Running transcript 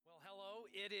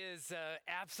It is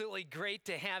absolutely great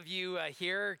to have you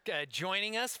here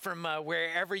joining us from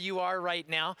wherever you are right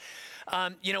now.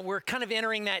 We're kind of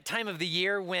entering that time of the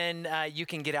year when you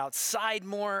can get outside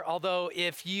more, although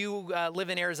if you live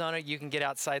in Arizona, you can get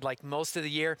outside like most of the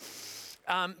year.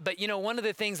 But one of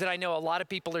the things that I know a lot of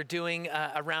people are doing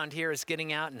around here is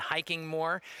getting out and hiking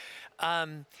more.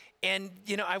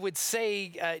 I would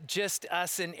say just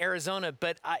us in Arizona,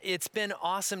 but it's been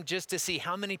awesome just to see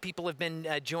how many people have been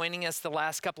joining us the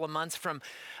last couple of months from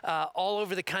all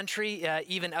over the country,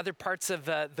 even other parts of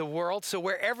the world. So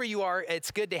wherever you are,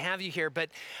 it's good to have you here. But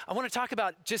I want to talk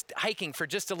about just hiking for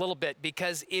just a little bit,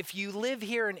 because if you live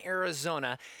here in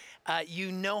Arizona,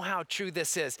 you know how true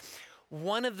this is.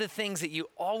 One of the things that you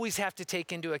always have to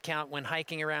take into account when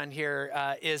hiking around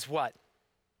here is what?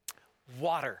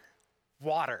 Water.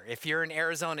 Water. If you're in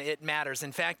Arizona, it matters.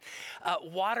 In fact,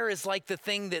 water is like the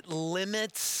thing that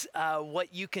limits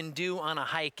what you can do on a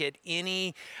hike at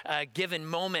any given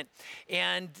moment.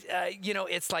 And,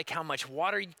 it's like how much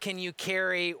water can you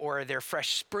carry, or are there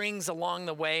fresh springs along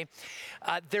the way?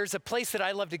 There's a place that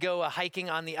I love to go hiking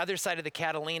on the other side of the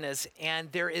Catalinas,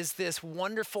 and there is this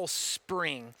wonderful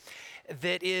spring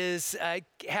that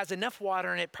has enough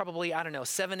water in it, probably,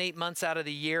 7-8 months out of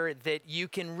the year, that you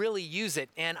can really use it.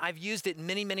 And I've used it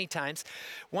many, many times.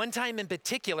 One time in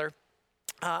particular,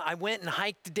 I went and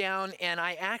hiked down, and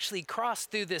I actually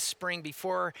crossed through this spring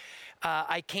before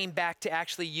I came back to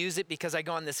actually use it, because I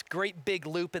go on this great big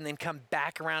loop and then come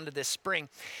back around to this spring.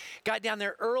 Got down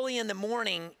there early in the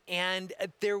morning, and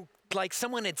like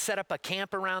someone had set up a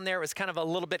camp around there. It was kind of a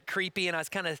little bit creepy, and I was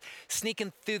kind of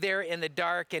sneaking through there in the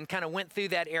dark and kind of went through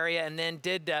that area and then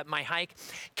did my hike.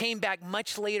 Came back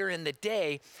much later in the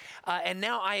day, and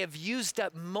now I have used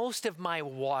up most of my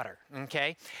water,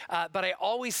 okay? But I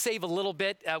always save a little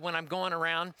bit when I'm going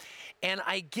around, and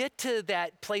I get to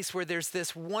that place where there's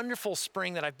this wonderful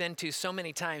spring that I've been to so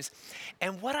many times,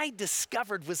 and what I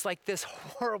discovered was like this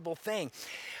horrible thing.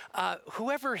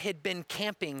 Whoever had been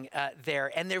camping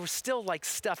there, and there was still like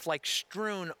stuff like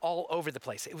strewn all over the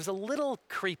place. It was a little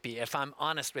creepy, if I'm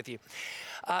honest with you.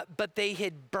 But they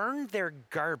had burned their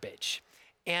garbage.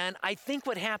 And I think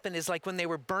what happened is, like, when they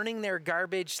were burning their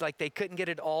garbage, like, they couldn't get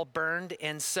it all burned.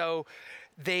 And so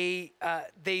they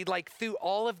like threw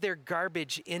all of their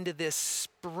garbage into this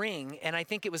spring. And I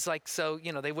think it was like, so,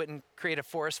 they wouldn't create a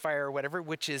forest fire or whatever,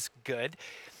 which is good.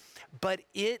 But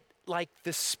like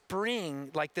the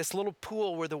spring, like this little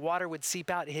pool where the water would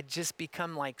seep out, it had just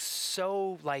become like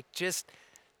so, like, just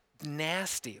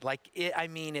nasty. Like,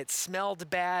 it smelled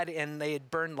bad, and they had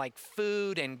burned like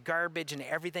food and garbage and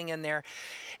everything in there.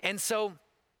 And so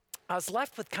I was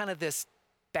left with kind of this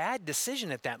bad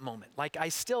decision at that moment. Like, I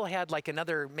still had like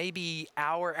another maybe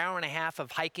hour and a half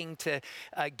of hiking to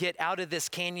get out of this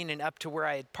canyon and up to where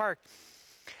I had parked,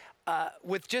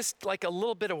 with just like a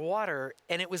little bit of water.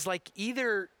 And it was like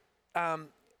either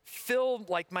fill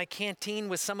like my canteen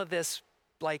with some of this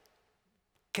like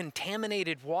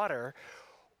contaminated water,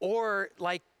 or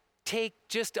like take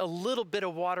just a little bit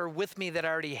of water with me that I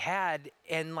already had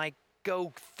and like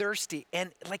go thirsty.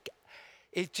 And like,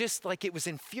 it just, like, it was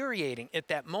infuriating at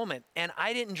that moment. And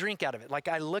I didn't drink out of it. Like,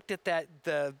 I looked at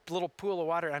the little pool of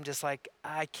water, and I'm just like,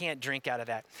 I can't drink out of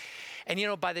that. And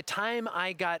by the time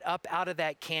I got up out of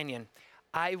that canyon,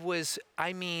 I was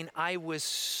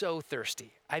so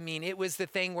thirsty. It was the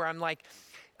thing where I'm like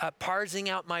parsing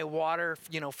out my water,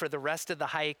 for the rest of the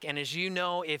hike. And as you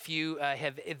know, if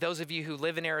those of you who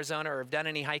live in Arizona or have done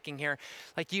any hiking here,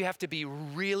 like, you have to be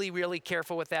really, really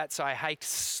careful with that. So I hiked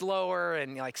slower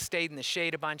and like stayed in the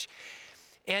shade a bunch.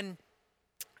 And,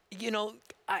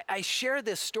 I share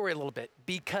this story a little bit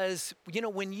because,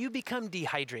 when you become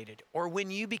dehydrated, or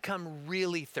when you become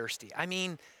really thirsty,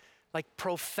 like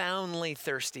profoundly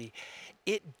thirsty,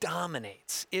 it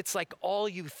dominates. It's like all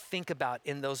you think about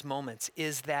in those moments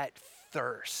is that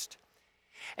thirst.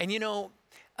 And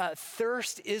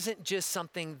thirst isn't just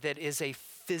something that is a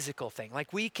physical thing.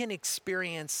 Like, we can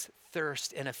experience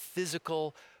thirst in a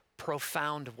physical,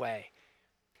 profound way.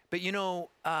 But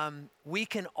we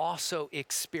can also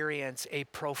experience a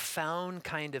profound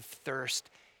kind of thirst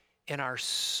in our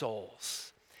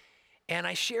souls. And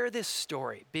I share this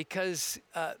story because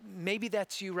maybe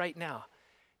that's you right now.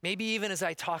 Maybe even as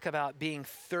I talk about being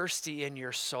thirsty in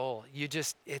your soul,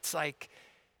 it's like,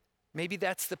 maybe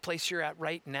that's the place you're at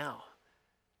right now.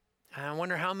 And I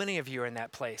wonder how many of you are in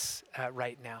that place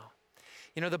right now.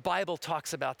 The Bible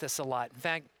talks about this a lot. In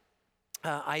fact,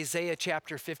 Isaiah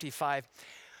chapter 55,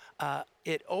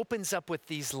 it opens up with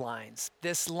these lines.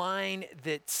 This line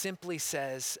that simply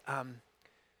says,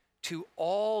 to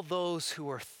all those who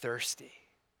are thirsty,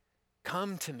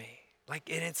 come to me.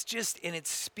 And it's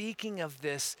speaking of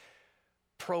this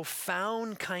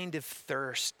profound kind of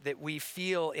thirst that we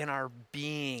feel in our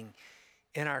being,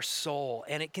 in our soul.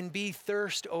 And it can be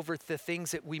thirst over the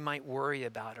things that we might worry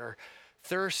about, or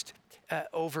thirst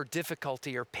over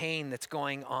difficulty or pain that's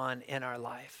going on in our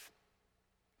life.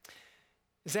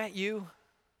 Is that you?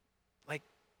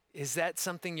 Is that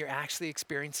something you're actually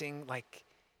experiencing,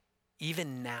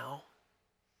 even now?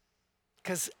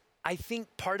 Because I think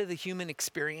part of the human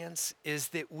experience is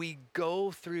that we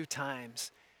go through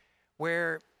times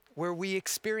where we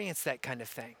experience that kind of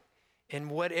thing, in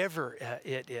whatever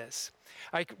it is.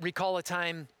 I recall a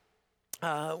time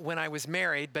when I was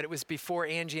married, but it was before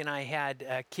Angie and I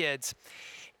had kids,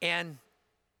 and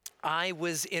I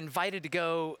was invited to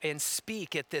go and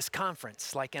speak at this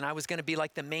conference, and I was going to be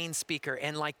the main speaker.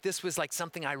 And this was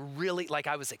something I really,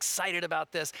 I was excited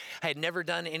about this. I had never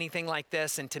done anything like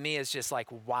this. And to me, it's just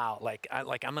wow,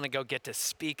 I'm going to go get to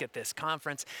speak at this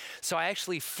conference. So I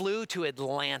actually flew to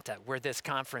Atlanta where this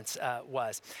conference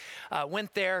was.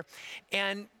 Went there,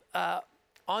 and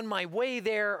on my way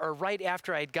there, or right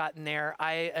after I'd gotten there,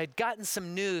 I had gotten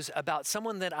some news about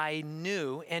someone that I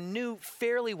knew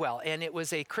fairly well. And it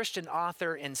was a Christian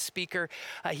author and speaker.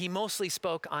 He mostly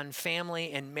spoke on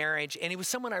family and marriage, and he was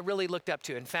someone I really looked up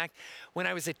to. In fact, when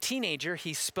I was a teenager,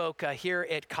 he spoke here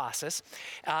at Casas.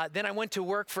 Then I went to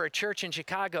work for a church in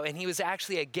Chicago, and he was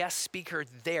actually a guest speaker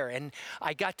there. And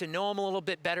I got to know him a little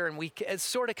bit better, and we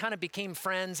sort of kind of became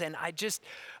friends, and I just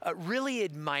really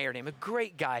admired him. A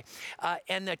great guy.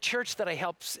 And the church that I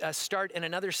helped start in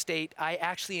another state, I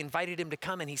actually invited him to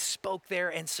come, and he spoke there.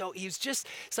 And so it's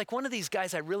one of these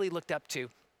guys I really looked up to.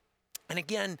 And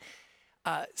again,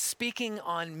 speaking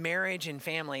on marriage and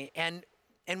family. And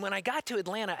when I got to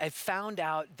Atlanta, I found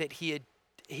out that he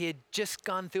had just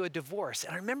gone through a divorce.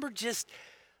 And I remember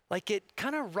it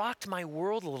kind of rocked my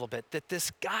world a little bit, that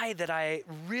this guy that I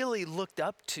really looked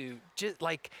up to,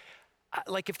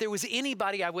 if there was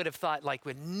anybody I would have thought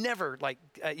would never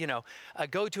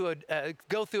go through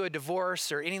a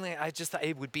divorce or anything, I just thought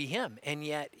it would be him. And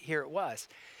yet here it was.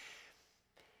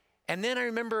 And then I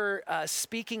remember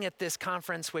speaking at this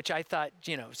conference, which I thought,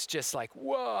 it's just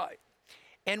whoa,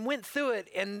 and went through it.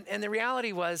 And the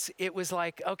reality was, it was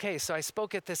okay, so I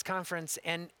spoke at this conference,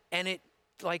 and it,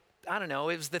 I don't know,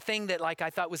 it was the thing that I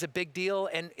thought was a big deal.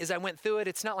 And as I went through it,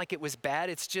 it's not it was bad.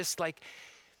 It's just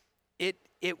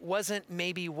it wasn't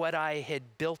maybe what I had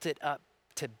built it up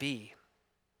to be.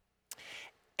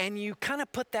 And you kind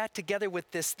of put that together with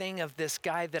this thing of this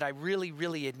guy that I really,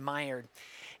 really admired.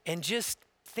 And just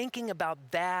thinking about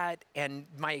that and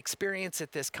my experience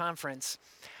at this conference,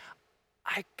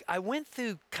 I went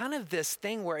through kind of this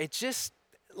thing where it's just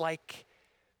I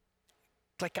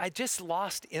just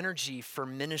lost energy for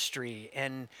ministry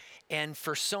and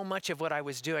for so much of what I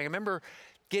was doing. I remember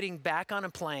getting back on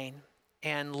a plane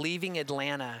and leaving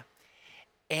Atlanta,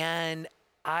 and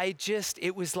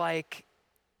it was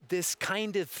this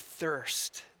kind of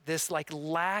thirst, this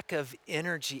lack of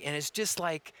energy, and it's just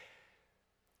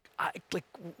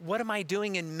what am I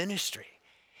doing in ministry?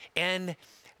 And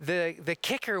the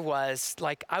kicker was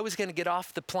I was going to get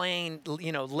off the plane,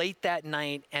 late that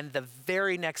night, and the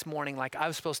very next morning, I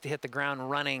was supposed to hit the ground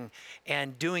running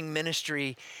and doing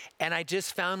ministry, and I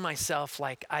just found myself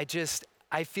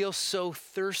I feel so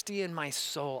thirsty in my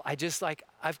soul.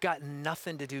 I've got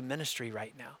nothing to do ministry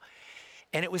right now.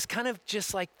 And it was kind of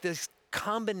just this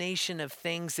combination of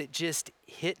things that just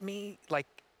hit me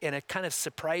in a kind of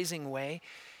surprising way.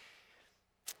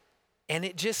 And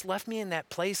it just left me in that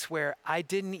place where I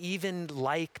didn't even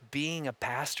like being a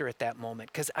pastor at that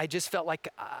moment, because I just felt like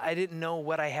I didn't know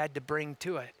what I had to bring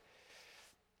to it.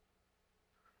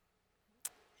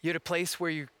 You're at a place where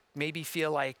you maybe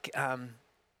feel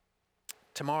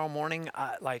tomorrow morning,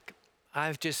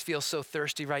 I just feel so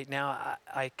thirsty right now.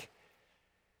 I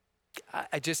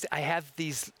have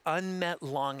these unmet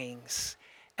longings,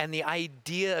 and the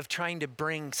idea of trying to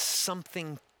bring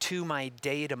something to my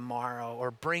day tomorrow,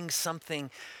 or bring something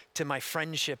to my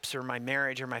friendships or my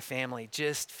marriage or my family,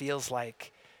 just feels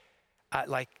like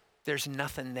there's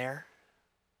nothing there.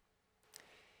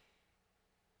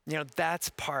 That's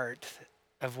part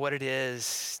of what it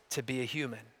is to be a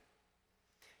human.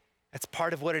 That's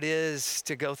part of what it is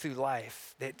to go through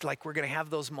life, that we're going to have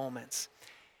those moments.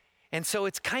 And so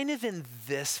it's kind of in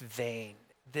this vein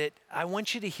that I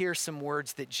want you to hear some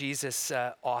words that Jesus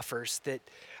offers that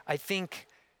I think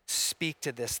speak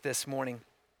to this morning.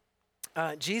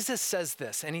 Jesus says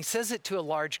this, and he says it to a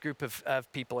large group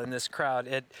of people in this crowd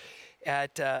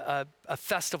at a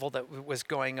festival that was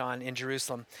going on in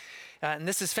Jerusalem. And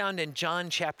this is found in John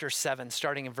chapter 7,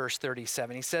 starting in verse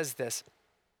 37. He says this.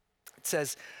 It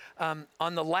says,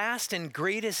 On the last and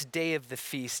greatest day of the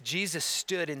feast, Jesus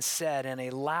stood and said in a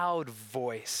loud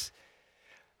voice,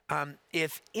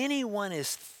 if anyone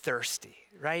is thirsty,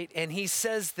 right? And he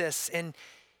says this, and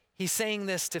he's saying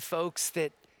this to folks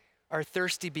that are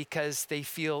thirsty because they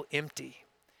feel empty,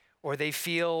 or they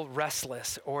feel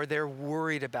restless, or they're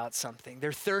worried about something.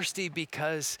 They're thirsty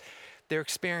because they're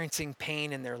experiencing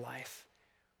pain in their life,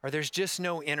 or there's just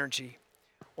no energy,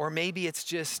 or maybe it's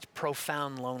just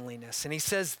profound loneliness. And he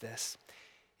says this,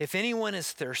 if anyone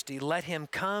is thirsty, let him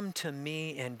come to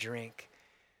me and drink.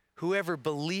 Whoever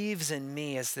believes in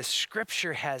me, as the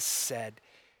scripture has said,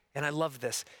 and I love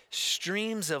this,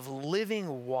 streams of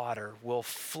living water will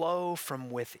flow from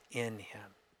within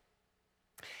him.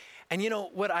 And you know,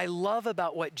 what I love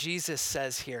about what Jesus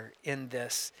says here in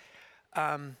this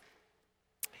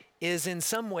is in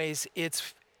some ways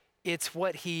it's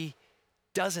what he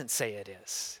doesn't say it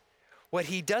is. What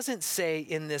he doesn't say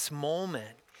in this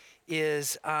moment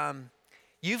is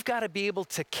you've got to be able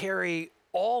to carry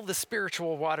all the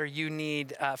spiritual water you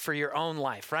need for your own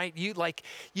life, right?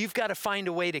 You've got to find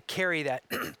a way to carry that.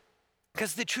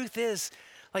 Because the truth is,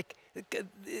 like,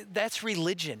 that's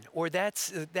religion, or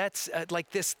that's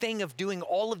like this thing of doing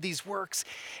all of these works.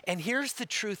 And here's the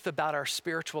truth about our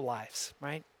spiritual lives,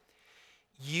 right?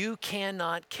 You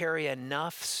cannot carry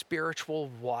enough spiritual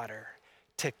water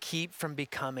to keep from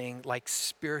becoming like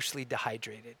spiritually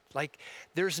dehydrated. Like,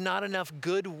 there's not enough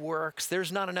good works,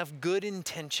 there's not enough good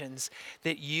intentions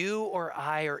that you or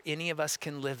I or any of us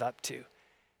can live up to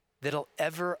that'll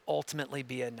ever ultimately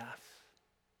be enough.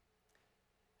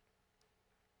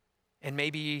 And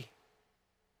maybe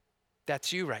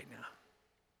that's you right now.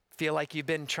 Feel like you've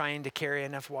been trying to carry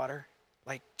enough water.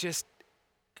 Like, just,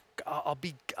 I'll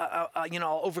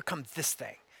overcome this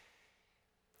thing.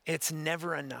 It's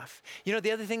never enough. You know,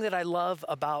 the other thing that I love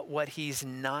about what he's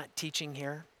not teaching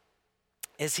here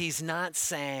is he's not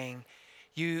saying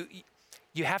you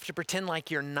have to pretend like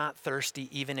you're not thirsty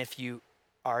even if you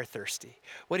are thirsty.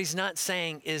 What he's not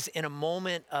saying is in a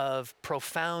moment of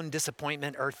profound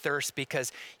disappointment or thirst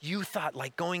because you thought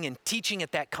like going and teaching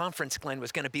at that conference, Glenn,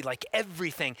 was going to be like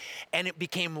everything, and it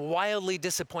became wildly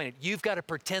disappointed. You've got to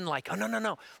pretend like, oh,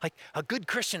 no, like a good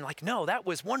Christian, like, no, that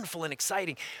was wonderful and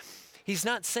exciting. He's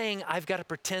not saying I've got to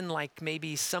pretend like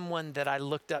maybe someone that I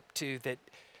looked up to that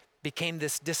became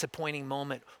this disappointing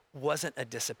moment wasn't a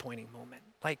disappointing moment.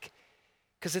 Like,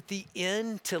 because at the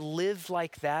end, to live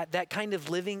like that kind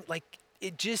of living, like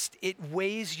it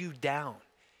weighs you down.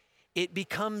 It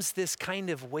becomes this kind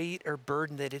of weight or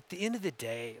burden that at the end of the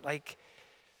day, like,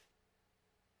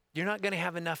 you're not going to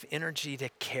have enough energy to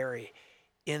carry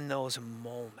in those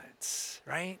moments,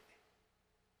 right?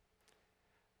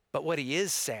 But what he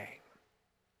is saying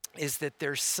is that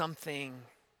there's something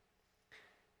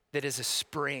that is a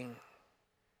spring,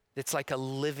 that's like a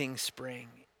living spring,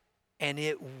 and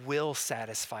it will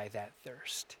satisfy that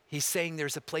thirst. He's saying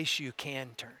there's a place you can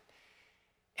turn,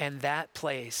 and that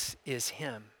place is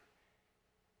him.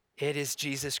 It is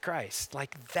Jesus Christ.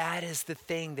 Like, that is the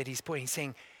thing that he's pointing. He's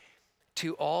saying,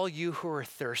 to all you who are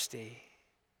thirsty,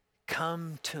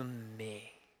 come to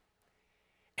me.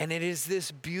 And it is this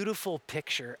beautiful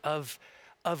picture of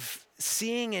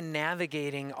seeing and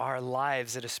navigating our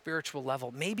lives at a spiritual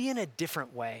level, maybe in a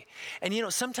different way. And you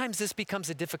know, sometimes this becomes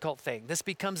a difficult thing. This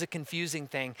becomes a confusing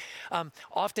thing.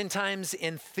 Oftentimes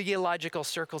in theological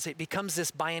circles, it becomes this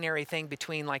binary thing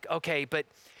between like, okay, but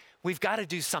we've got to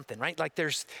do something, right? Like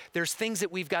there's things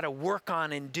that we've got to work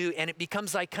on and do, and it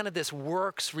becomes like kind of this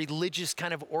works, religious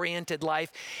kind of oriented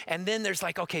life. And then there's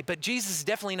like, okay, but Jesus is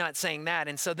definitely not saying that.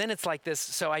 And so then it's like this,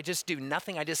 so I just do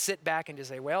nothing. I just sit back and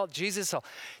just say, well, Jesus will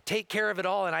take care of it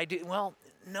all. And I do, well,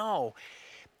 no.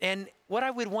 And what I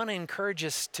would want to encourage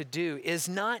us to do is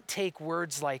not take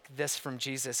words like this from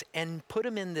Jesus and put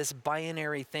them in this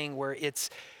binary thing where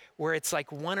it's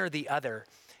like one or the other,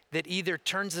 that either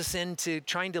turns us into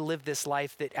trying to live this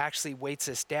life that actually weights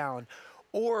us down,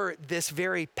 or this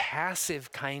very passive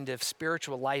kind of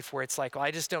spiritual life where it's like, well,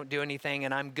 I just don't do anything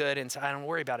and I'm good and so I don't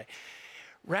worry about it.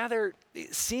 Rather,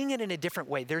 seeing it in a different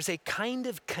way, there's a kind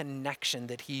of connection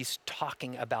that he's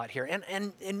talking about here.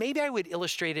 And maybe I would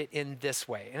illustrate it in this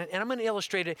way. And I'm going to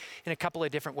illustrate it in a couple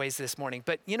of different ways this morning.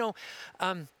 But, you know,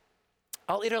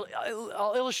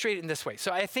 I'll illustrate it in this way.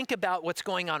 So I think about what's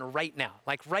going on right now.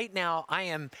 Like right now, I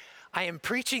am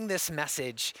preaching this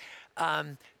message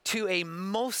to a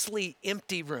mostly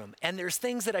empty room. And there's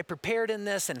things that I prepared in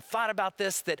this and thought about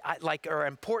this that are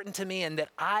important to me, and that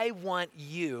I want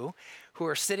you who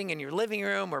are sitting in your living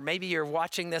room, or maybe you're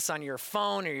watching this on your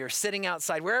phone, or you're sitting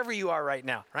outside, wherever you are right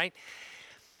now, right?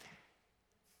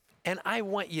 And I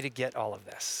want you to get all of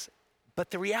this. But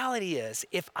the reality is,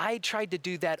 if I tried to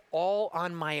do that all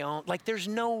on my own, like there's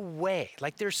no way,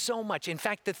 like there's so much. In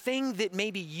fact, the thing that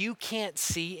maybe you can't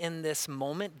see in this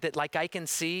moment that like I can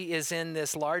see is in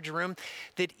this large room,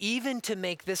 that even to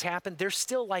make this happen, there's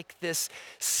still like this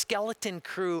skeleton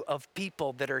crew of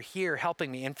people that are here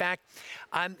helping me. In fact,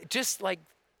 I'm just like,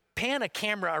 pan a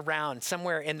camera around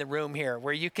somewhere in the room here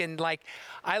where you can like,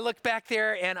 I look back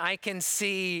there and I can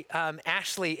see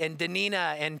Ashley and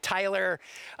Danina and Tyler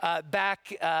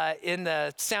back in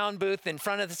the sound booth, in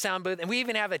front of the sound booth. And we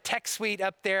even have a tech suite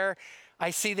up there. I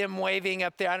see them waving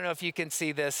up there. I don't know if you can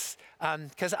see this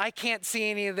because I can't see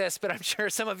any of this, but I'm sure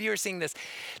some of you are seeing this.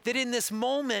 That in this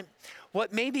moment,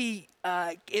 what maybe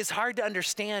is hard to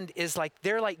understand is like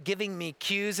they're like giving me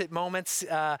cues at moments.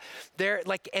 They're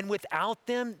like, and without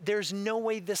them, there's no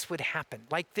way this would happen.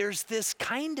 Like there's this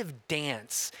kind of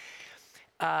dance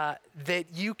that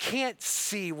you can't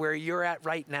see where you're at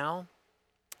right now,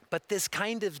 but this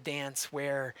kind of dance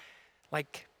where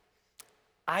like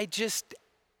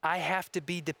I have to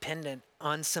be dependent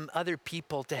on some other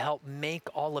people to help make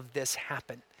all of this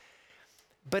happen.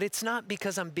 But it's not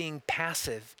because I'm being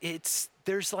passive.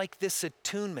 There's like this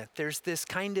attunement. There's this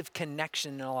kind of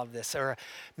connection in all of this. Or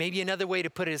maybe another way to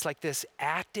put it is like this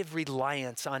active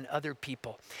reliance on other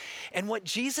people. And what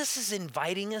Jesus is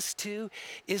inviting us to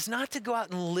is not to go out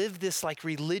and live this like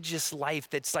religious life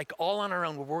that's like all on our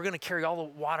own, where we're going to carry all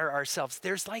the water ourselves.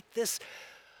 There's like this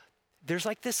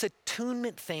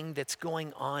attunement thing that's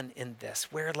going on in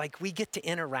this, where like we get to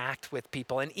interact with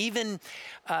people. And even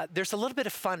there's a little bit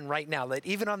of fun right now that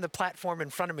even on the platform in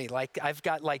front of me, like I've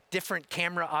got like different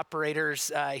camera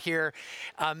operators here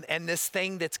and this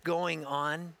thing that's going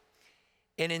on.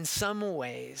 And in some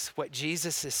ways, what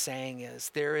Jesus is saying is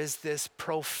there is this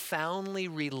profoundly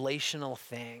relational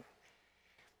thing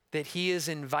that he is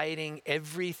inviting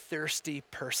every thirsty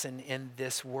person in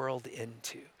this world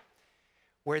into,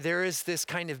 where there is this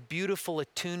kind of beautiful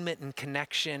attunement and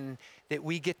connection that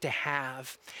we get to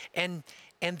have. And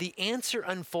the answer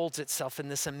unfolds itself in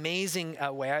this amazing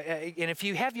way. And if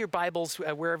you have your Bibles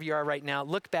wherever you are right now,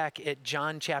 look back at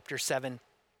John chapter 7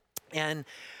 and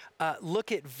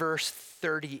look at verse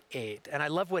 38. And I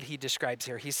love what he describes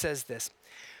here. He says this: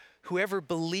 "Whoever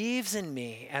believes in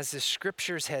me, as the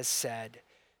scriptures has said,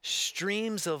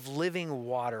 streams of living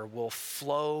water will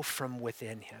flow from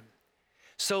within him."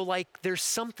 So like there's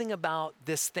something about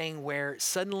this thing where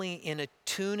suddenly in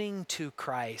attuning to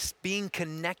Christ, being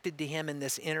connected to him in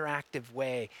this interactive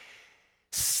way,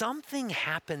 something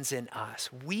happens in us.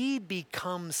 We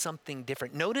become something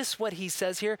different. Notice what he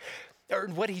says here, or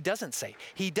what he doesn't say.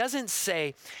 He doesn't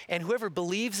say, "And whoever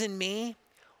believes in me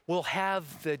will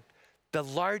have the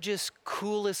largest,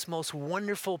 coolest, most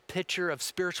wonderful pitcher of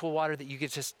spiritual water that you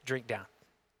could just drink down."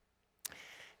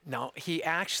 No, he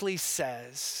actually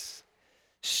says,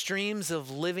 streams of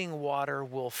living water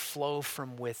will flow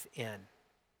from within.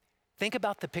 Think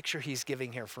about the picture he's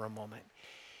giving here for a moment.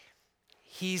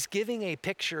 He's giving a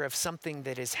picture of something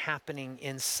that is happening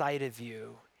inside of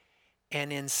you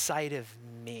and inside of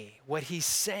me. What he's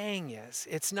saying is,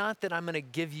 it's not that I'm going to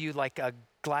give you like a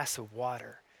glass of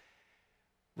water.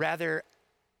 Rather,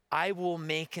 I will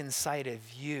make inside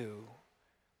of you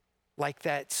like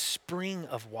that spring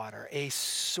of water, a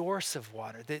source of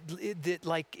water that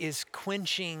like is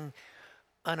quenching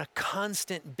on a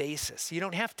constant basis. You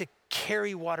don't have to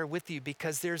carry water with you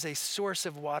because there's a source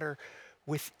of water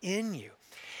within you.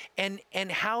 And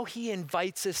how he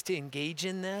invites us to engage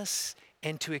in this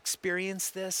and to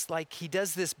experience this, like he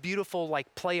does this beautiful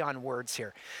like play on words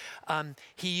here.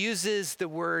 He uses the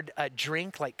word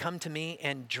drink, like come to me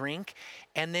and drink.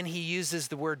 And then he uses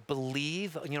the word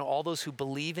believe, all those who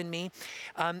believe in me.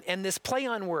 And this play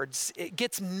on words, it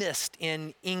gets missed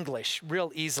in English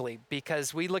real easily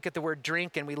because we look at the word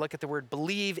drink and we look at the word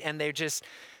believe, and they're just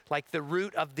like the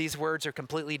root of these words are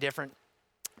completely different.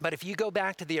 But if you go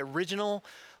back to the original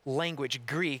language,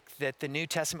 Greek, that the New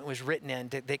Testament was written in,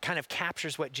 that kind of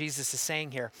captures what Jesus is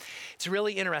saying here, it's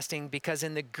really interesting because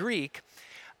in the Greek,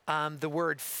 the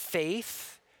word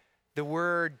faith, the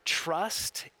word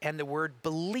trust, and the word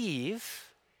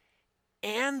believe,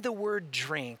 and the word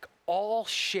drink all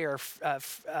share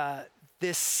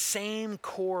this same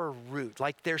core root.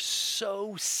 Like they're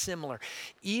so similar,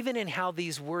 even in how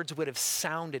these words would have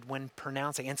sounded when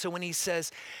pronouncing. And so when he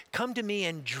says, come to me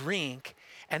and drink,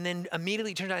 and then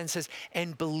immediately turns out and says,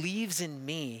 and believes in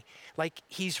me, like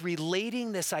he's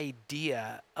relating this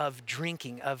idea of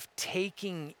drinking, of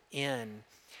taking in.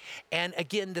 And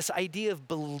again, this idea of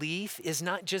belief is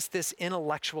not just this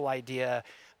intellectual idea,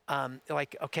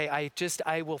 like, okay,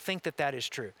 I will think that is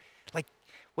true. Like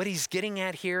what he's getting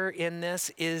at here in this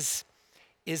is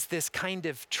is this kind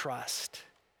of trust.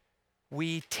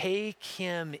 We take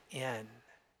him in.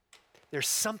 There's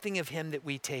something of him that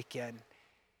we take in,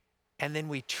 and then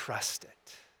we trust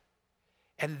it.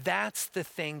 And that's the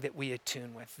thing that we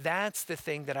attune with. That's the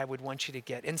thing that I would want you to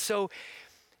get. And so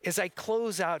as I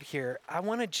close out here, I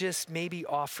want to just maybe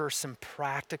offer some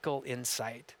practical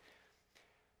insight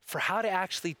for how to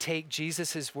actually take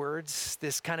Jesus's words,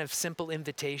 this kind of simple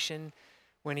invitation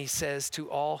when he says to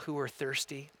all who are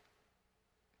thirsty.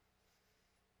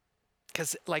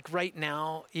 Because like right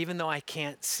now, even though I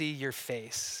can't see your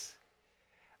face,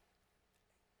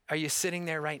 are you sitting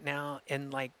there right now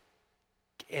and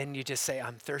you just say,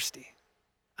 I'm thirsty.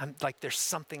 I'm like, there's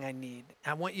something I need.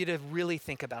 I want you to really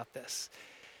think about this.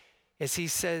 As he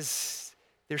says,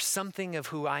 there's something of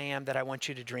who I am that I want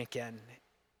you to drink in,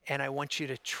 and I want you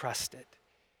to trust it.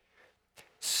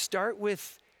 Start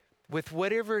with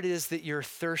whatever it is that you're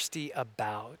thirsty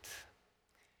about,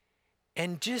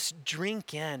 and just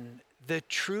drink in the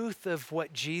truth of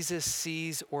what Jesus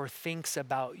sees or thinks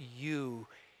about you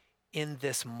in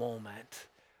this moment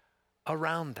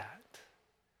around that.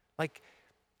 Like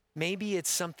maybe it's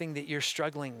something that you're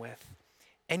struggling with.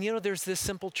 And there's this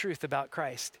simple truth about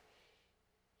Christ.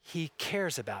 He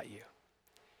cares about you.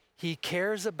 He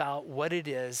cares about what it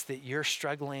is that you're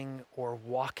struggling or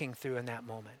walking through in that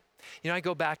moment. I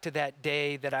go back to that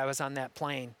day that I was on that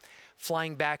plane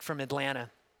flying back from Atlanta.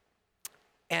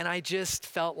 And I just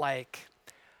felt like,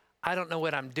 I don't know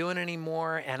what I'm doing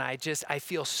anymore. And I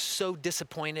feel so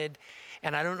disappointed.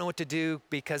 And I don't know what to do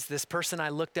because this person I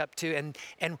looked up to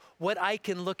and what I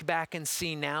can look back and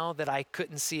see now that I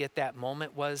couldn't see at that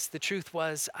moment was, the truth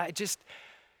was,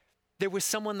 there was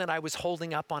someone that I was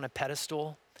holding up on a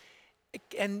pedestal.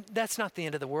 And that's not the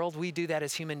end of the world. We do that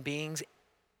as human beings.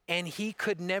 And he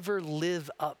could never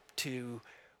live up to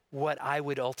what I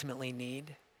would ultimately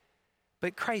need.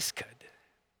 But Christ could.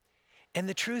 And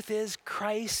the truth is,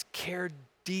 Christ cared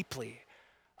deeply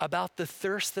about the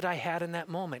thirst that I had in that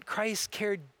moment. Christ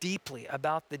cared deeply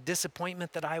about the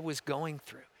disappointment that I was going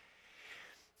through.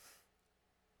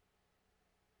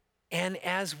 And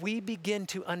as we begin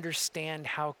to understand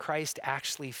how Christ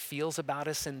actually feels about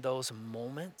us in those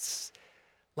moments,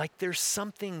 like there's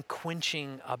something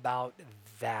quenching about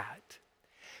that.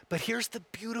 But here's the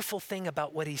beautiful thing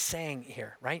about what he's saying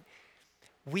here, right?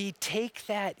 We take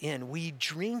that in, we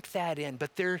drink that in,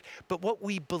 but what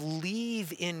we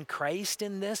believe in Christ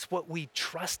in this, what we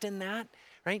trust in that,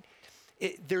 right?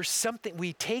 There's something,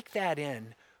 we take that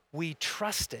in, we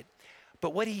trust it.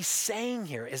 But what he's saying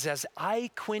here is, as I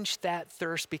quench that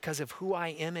thirst because of who I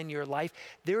am in your life,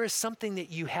 there is something that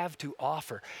you have to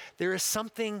offer. There is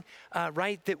something,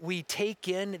 right, that we take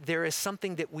in. There is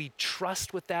something that we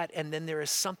trust with that. And then there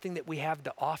is something that we have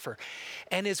to offer.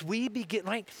 And as we begin,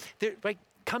 right,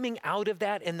 coming out of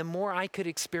that, and the more I could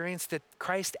experience that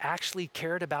Christ actually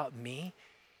cared about me,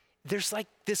 there's like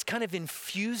this kind of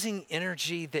infusing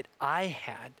energy that I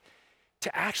had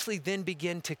to actually then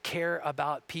begin to care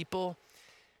about people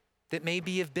that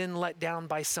maybe have been let down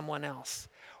by someone else,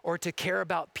 or to care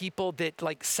about people that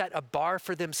like set a bar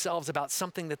for themselves about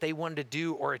something that they wanted to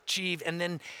do or achieve.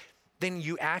 And then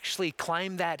you actually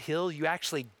climb that hill, you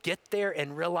actually get there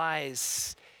and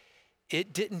realize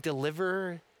it didn't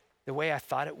deliver the way I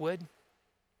thought it would.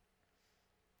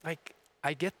 Like,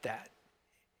 I get that,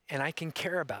 and I can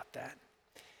care about that,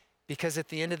 because at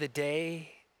the end of the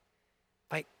day,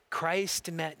 like,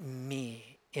 Christ met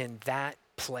me in that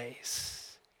place.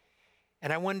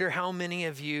 And I wonder how many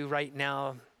of you right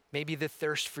now, maybe the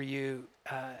thirst for you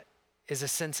is a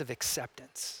sense of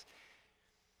acceptance.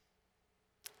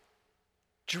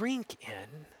 Drink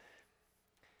in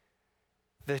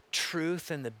the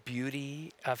truth and the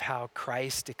beauty of how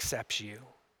Christ accepts you.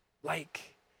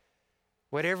 Like,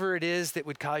 whatever it is that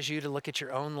would cause you to look at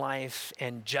your own life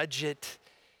and judge it,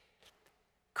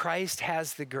 Christ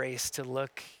has the grace to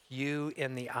look you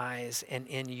in the eyes and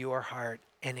in your heart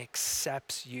and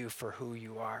accepts you for who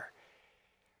you are.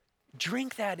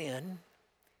 Drink that in,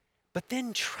 but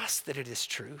then trust that it is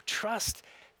true. Trust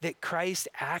that Christ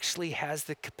actually has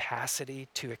the capacity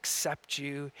to accept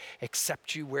you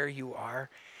where you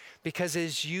are. Because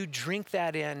as you drink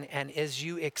that in and as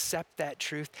you accept that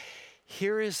truth,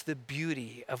 here is the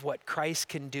beauty of what Christ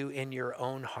can do in your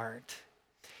own heart,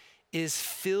 is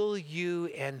fill you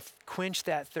and quench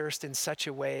that thirst in such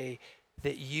a way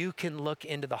that you can look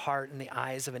into the heart and the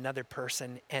eyes of another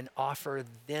person and offer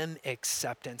them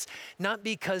acceptance. Not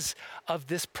because of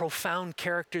this profound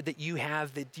character that you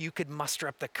have that you could muster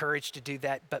up the courage to do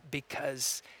that, but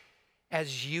because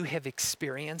as you have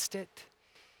experienced it,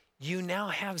 you now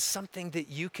have something that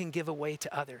you can give away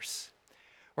to others.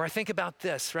 Or I think about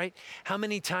this, right? How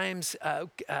many times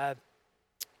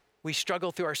we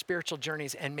struggle through our spiritual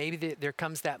journeys, and maybe there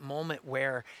comes that moment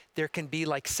where there can be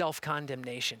like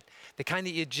self-condemnation, the kind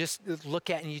that you just look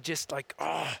at and you just like,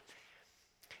 oh.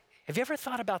 Have you ever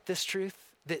thought about this truth?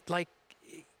 That like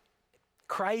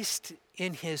Christ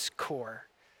in his core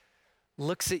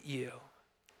looks at you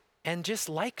and just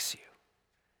likes you,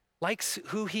 likes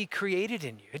who he created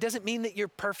in you. It doesn't mean that you're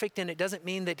perfect, and it doesn't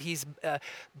mean that he's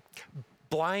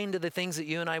blind to the things that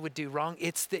you and I would do wrong.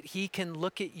 It's that he can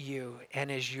look at you,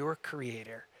 and as your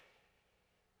creator,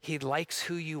 he likes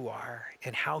who you are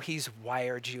and how he's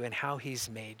wired you and how he's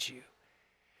made you.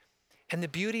 And the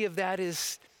beauty of that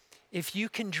is if you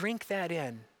can drink that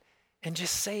in and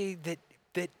just say that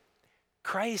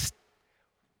Christ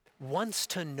wants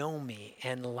to know me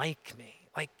and like me.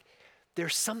 Like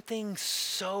there's something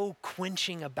so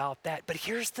quenching about that. But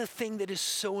here's the thing that is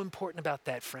so important about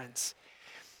that, friends.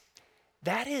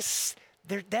 That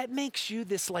makes you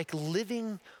this like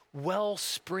living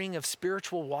wellspring of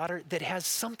spiritual water that has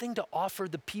something to offer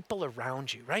the people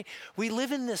around you, right? We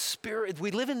live in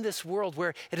this world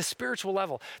where at a spiritual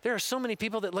level, there are so many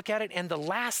people that look at it and the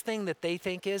last thing that they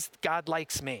think is God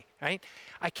likes me, right?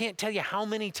 I can't tell you how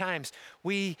many times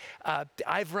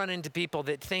I've run into people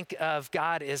that think of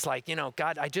God as like,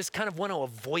 God, I just kind of want to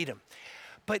avoid him.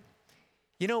 But,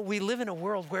 we live in a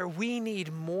world where we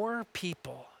need more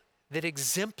people that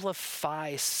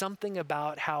exemplify something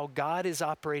about how God is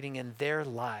operating in their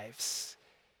lives,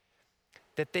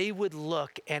 that they would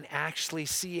look and actually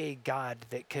see a God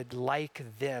that could like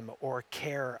them or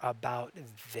care about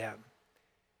them.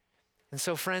 And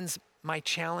so, friends, my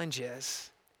challenge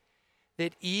is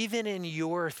that even in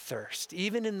your thirst,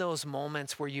 even in those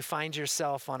moments where you find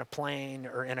yourself on a plane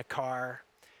or in a car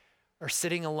or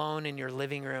sitting alone in your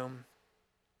living room,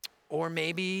 or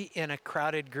maybe in a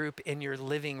crowded group in your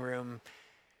living room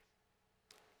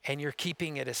and you're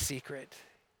keeping it a secret,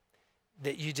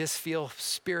 that you just feel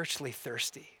spiritually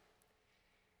thirsty,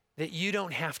 that you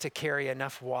don't have to carry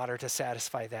enough water to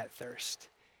satisfy that thirst.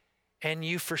 And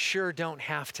you for sure don't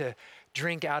have to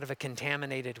drink out of a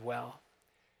contaminated well,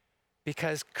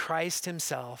 because Christ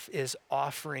himself is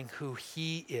offering who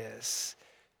he is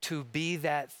to be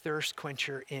that thirst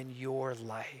quencher in your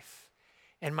life.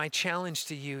 And my challenge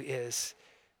to you is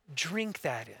drink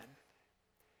that in,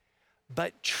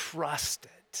 but trust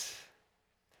it.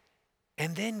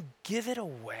 And then give it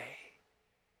away,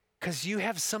 because you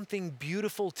have something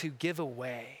beautiful to give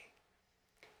away.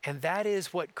 And that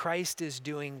is what Christ is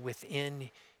doing within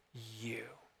you.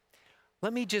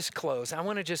 Let me just close. I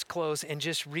want to just close and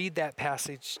just read that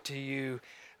passage to you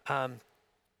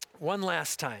one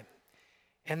last time.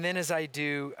 And then as I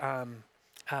do,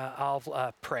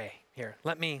 I'll pray. Here,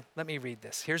 let me read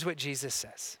this. Here's what Jesus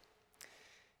says.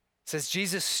 It says,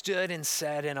 Jesus stood and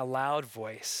said in a loud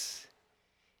voice,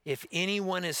 "If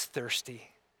anyone is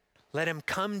thirsty, let him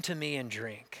come to me and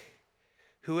drink.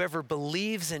 Whoever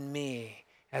believes in me,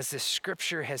 as the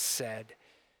scripture has said,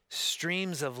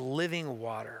 streams of living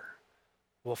water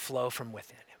will flow from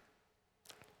within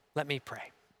him." Let me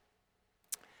pray.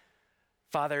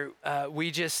 Father,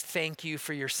 we just thank you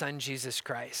for your son, Jesus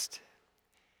Christ.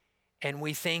 And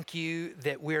we thank you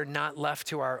that we're not left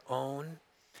to our own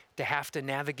to have to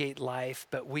navigate life,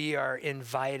 but we are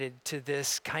invited to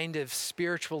this kind of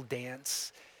spiritual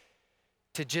dance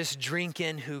to just drink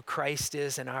in who Christ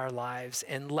is in our lives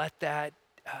and let that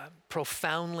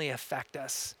profoundly affect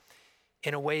us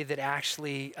in a way that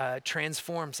actually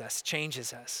transforms us,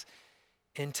 changes us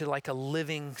into like a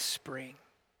living spring.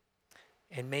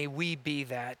 And may we be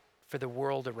that for the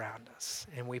world around us.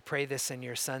 And we pray this in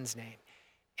your son's name.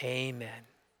 Amen.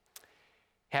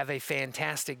 Have a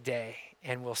fantastic day,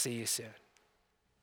 and we'll see you soon.